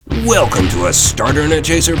Welcome to a Starter and a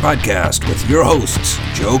Chaser podcast with your hosts,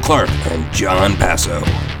 Joe Clark and John Passo.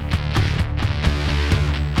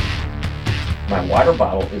 My water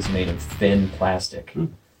bottle is made of thin plastic.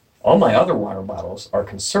 All my other water bottles are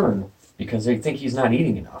concerned because they think he's not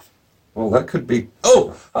eating enough. Well, that could be...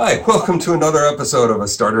 Oh, hi. Welcome to another episode of a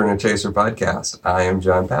Starter and a Chaser podcast. I am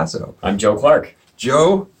John Passo. I'm Joe Clark.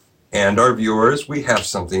 Joe and our viewers, we have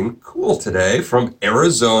something cool today from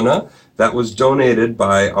Arizona that was donated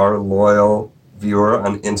by our loyal viewer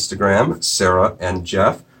on Instagram, Sarah and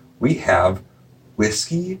Jeff. We have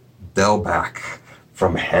Whiskey Bellback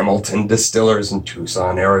from Hamilton Distillers in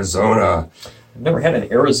Tucson, Arizona. I've never had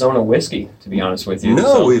an Arizona whiskey, to be honest with you. No,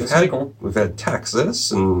 so we've had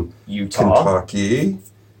Texas and Utah, Kentucky,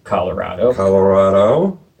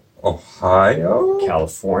 Colorado, Ohio,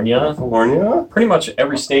 California, pretty much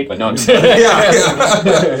every state, but no.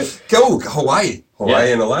 yeah. Go Hawaii Yeah.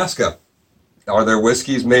 and Alaska. Are there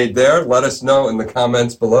whiskeys made there? Let us know in the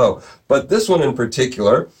comments below. But this one in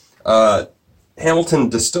particular, Hamilton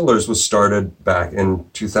Distillers was started back in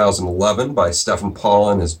 2011 by Stephen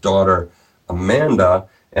Paul and his daughter Amanda,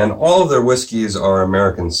 and all of their whiskeys are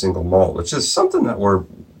American single malt, which is something that we're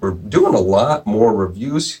doing a lot more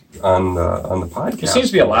reviews on the podcast. There seems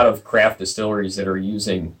to be a lot of craft distilleries that are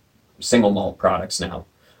using single malt products now,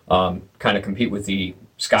 kind of compete with the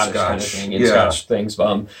Scotch kind of thing and Scotch things.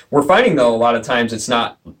 We're finding, though, a lot of times it's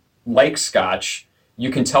not like Scotch.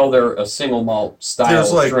 You can tell they're a single malt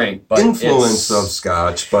style drink. But influence of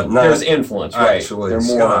Scotch, but not there's influence, right? Actually, they're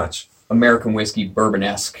more Scotch. American whiskey,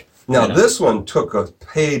 bourbon-esque. Now, this one took a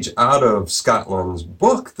page out of Scotland's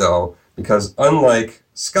book, though, because unlike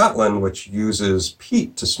Scotland, which uses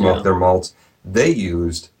peat to smoke their malts, they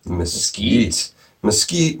used mesquite.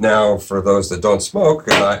 Mesquite, now, for those that don't smoke,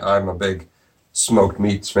 and I'm a big smoked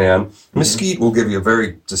meats fan, mesquite will give you a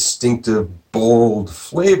very distinctive, bold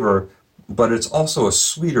flavor, but it's also a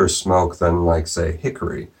sweeter smoke than, like, say,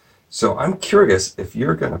 hickory. So I'm curious if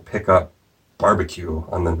you're going to pick up barbecue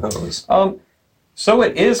on the nose. So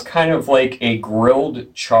it is kind of like a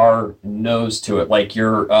grilled char nose to it, like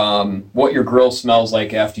your what your grill smells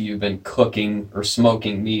like after you've been cooking or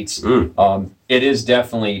smoking meats. It is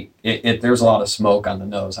definitely there's a lot of smoke on the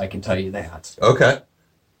nose, I can tell you that. Okay.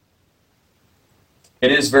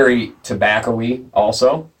 It is very tobacco-y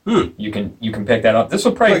also. You can pick that up. This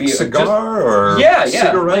would probably like be cigar or Like,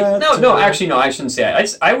 cigarette? no, actually, no, I shouldn't say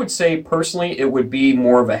that. I would say, personally, it would be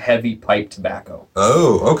more of a heavy pipe tobacco.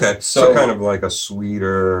 Oh, okay. So kind of like a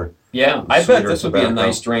sweeter... Yeah, I bet this would be a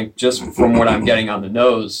nice drink just from what I'm getting on the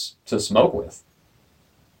nose to smoke with.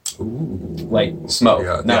 Ooh. Like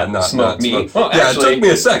smoke, not smoke meat. Smoke. Well, actually, it took me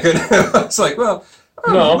a second. It's like, well...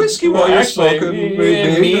 No, whiskey while you're actually, smoking.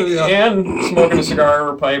 meat and smoking a cigar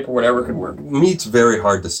or a pipe or whatever could work. Meat's very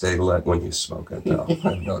hard to stay lit when you smoke it, though,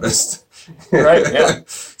 I've noticed. Right, yeah.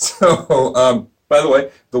 So, by the way,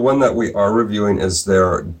 the one that we are reviewing is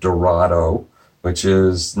their Dorado, which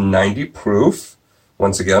is 90 proof.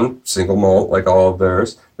 Once again, single malt, like all of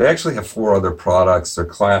theirs. They actually have 4 other products. Their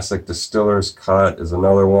Classic Distiller's Cut is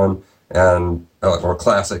another one, and or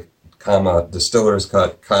Classic, Distiller's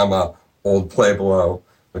Cut, Old Pueblo,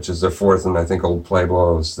 which is their 4th, and I think Old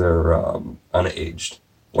Pueblo is their unaged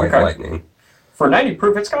White Lightning. For 90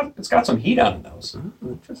 proof, it's got some heat on it, though.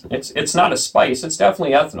 It's not a spice. It's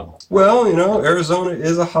definitely ethanol. Well, Arizona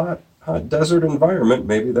is a hot desert environment.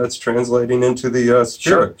 Maybe that's translating into the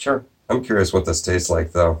spirit. Sure. I'm curious what this tastes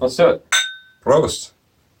like, though. Let's do it. Prost.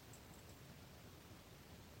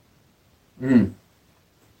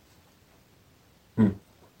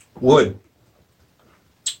 Wood.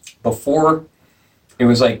 Before, it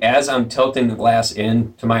was like as I'm tilting the glass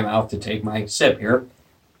into my mouth to take my sip here,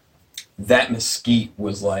 that mesquite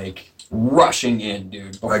was like rushing in,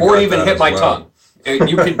 dude. Before it even hit my tongue.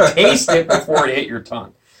 You could taste it before it hit your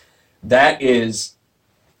tongue. That is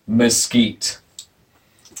mesquite.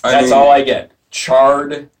 That's all I get.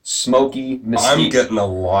 Charred, smoky mesquite. I'm getting a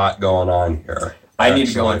lot going on here. I need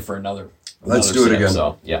to go in for another. Let's do it again.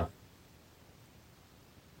 So, yeah.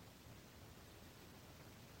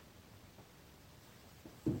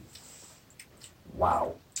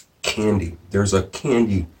 Wow. Candy. There's a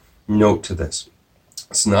candy note to this.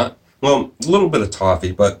 It's not, well, a little bit of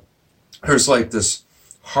toffee, but there's like this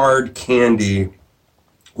hard candy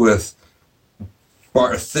with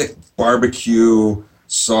thick barbecue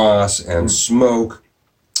sauce and smoke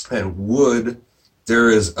and wood.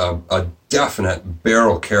 There is a definite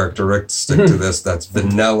barrel characteristic to this that's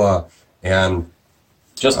vanilla and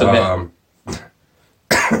just a bit.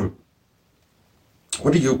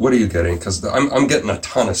 What are you getting? Because I'm getting a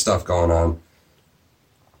ton of stuff going on.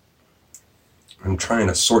 I'm trying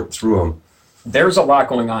to sort through them. there's a lot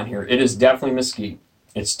going on here. It is definitely mesquite.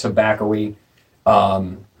 It's tobacco-y.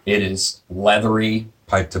 It is leathery.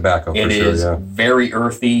 Pipe tobacco, for sure, It is yeah. very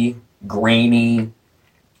earthy, grainy.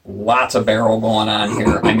 Lots of barrel going on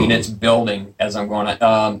here. I mean, it's building as I'm going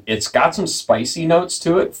on. It's got some spicy notes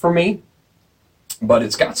to it for me, but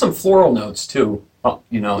it's got some floral notes too,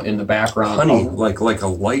 in the background. Honey, like a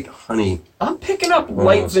light honey. I'm picking up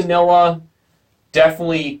light vanilla,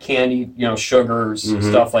 definitely candy, sugars,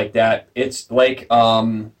 stuff like that. It's like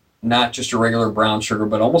not just a regular brown sugar,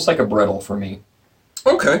 but almost like a brittle for me.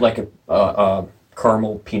 Okay. Like a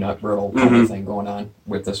caramel peanut brittle kind of thing going on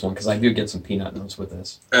with this one, because I do get some peanut notes with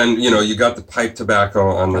this. And you got the pipe tobacco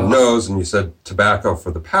on the nose, and you said tobacco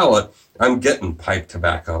for the palate. I'm getting pipe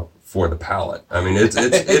tobacco for the palate. I mean, it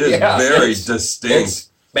is very distinct. It's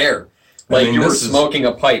there, like you were smoking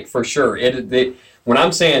a pipe for sure. When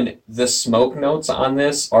I'm saying the smoke notes on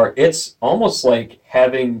this it's almost like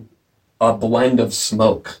having a blend of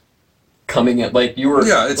smoke coming in, like you were,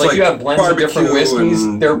 it's like you have blends of different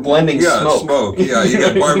whiskeys. They're blending smoke. Yeah, you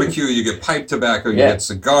get barbecue, you get pipe tobacco, you get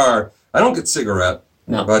cigar. I don't get cigarette.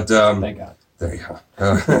 No, but thank God. There you go.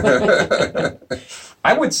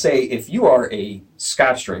 I would say if you are a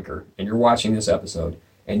Scotch drinker and you're watching this episode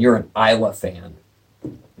and you're an Islay fan,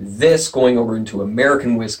 this going over into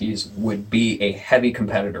American whiskeys would be a heavy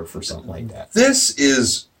competitor for something like that. This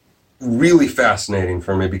is really fascinating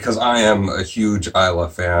for me because I am a huge Islay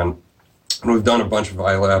fan. And we've done a bunch of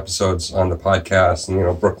Islay episodes on the podcast.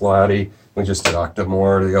 And, Brooke Laddie, we just did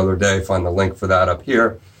Octomore the other day. Find the link for that up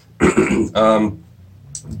here.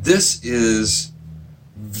 This is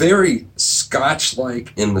very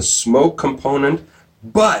Scotch-like in the smoke component,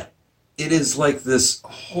 but it is like this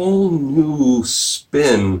whole new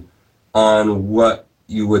spin on what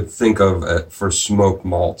you would think of for smoked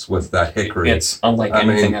malts with that hickory. It's unlike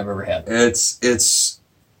anything I've ever had. It's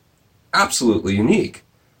absolutely unique.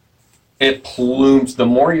 It plumes. The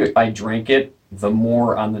more I drink it, the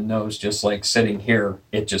more on the nose, just like sitting here,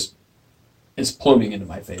 it just is pluming into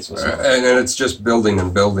my face with smoke. And it's just building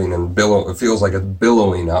and building and it feels like it's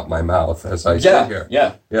billowing out my mouth as I sit here.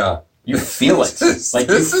 Yeah. You feel it.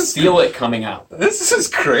 Feel it coming out. This is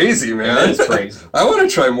crazy, man. It is crazy. I want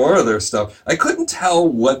to try more of their stuff. I couldn't tell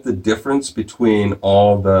what the difference between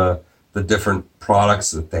all the different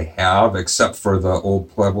products that they have, except for the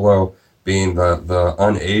Old Pueblo being the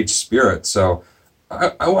unaged spirit. So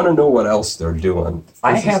I want to know what else they're doing.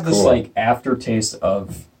 I have this aftertaste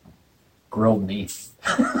of grilled meat.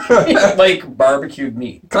 Like barbecued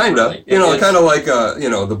meat. Kinda. Kind of like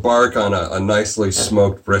the bark on a nicely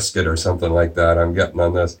smoked brisket or something like that I'm getting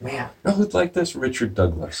on this. Man. You know who'd like this? Richard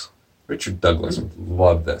Douglas. Richard Douglas would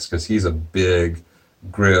love this because he's a big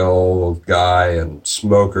grill guy and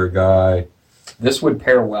smoker guy. This would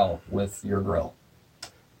pair well with your grill.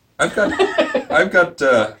 I've got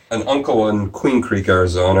an uncle in Queen Creek,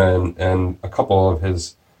 Arizona, and a couple of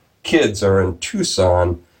his kids are in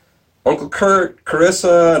Tucson. Uncle Kurt,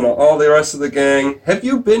 Carissa, and all the rest of the gang, have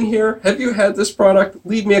you been here? Have you had this product?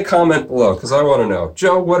 Leave me a comment below, because I want to know.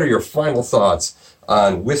 Joe, what are your final thoughts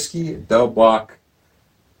on Whiskey Del Block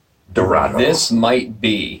Dorado? This might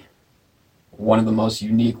be one of the most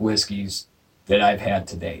unique whiskeys that I've had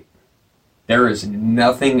to date. There is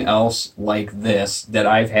nothing else like this that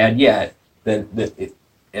I've had yet.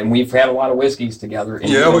 And we've had a lot of whiskeys together. And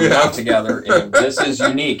we have together. And this is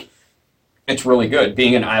unique. It's really good.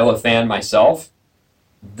 Being an Islay fan myself,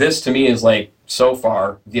 this to me is so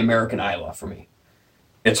far the American Islay for me.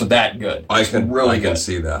 It's that good. I can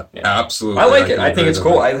see that. Yeah. Absolutely. I like it. I think it's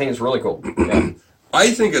cool. I think it's really cool. Yeah.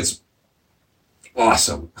 I think it's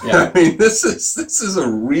awesome. Yeah. I mean, this is a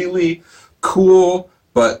really cool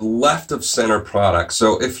but left of center product.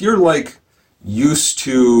 So if you're used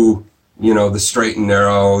to, the straight and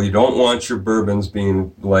narrow, you don't want your bourbons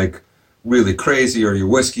being really crazy or your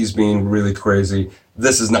whiskeys being really crazy,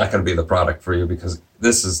 this is not going to be the product for you because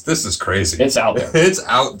this is crazy. It's out there. It's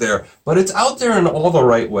out there, but it's out there in all the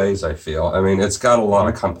right ways, I feel. I mean, it's got a lot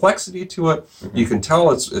of complexity to it. Mm-hmm. You can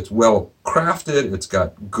tell it's well crafted. It's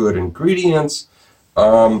got good ingredients.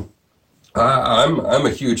 I'm a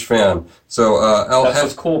huge fan. So that's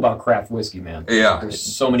what's cool about craft whiskey, man. Yeah, there's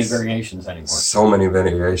so many variations anymore. So many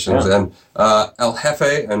variations, and El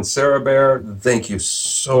Jefe and Sarah Bear, thank you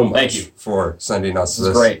so much for sending us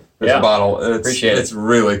this bottle. Appreciate it. It's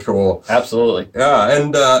really cool. Absolutely. Yeah,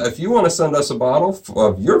 and if you want to send us a bottle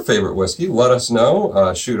of your favorite whiskey, let us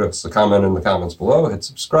know. Shoot us a comment in the comments below. Hit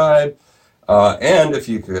subscribe. And if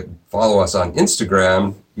you could follow us on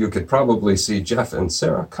Instagram, you could probably see Jeff and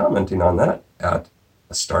Sarah commenting on that at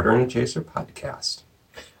A Starter and a Chaser Podcast.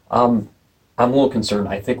 I'm a little concerned.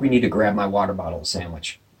 I think we need to grab my water bottle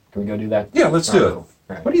sandwich. Can we go do that? Yeah, let's do it.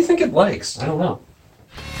 Right. What do you think it likes? I don't know.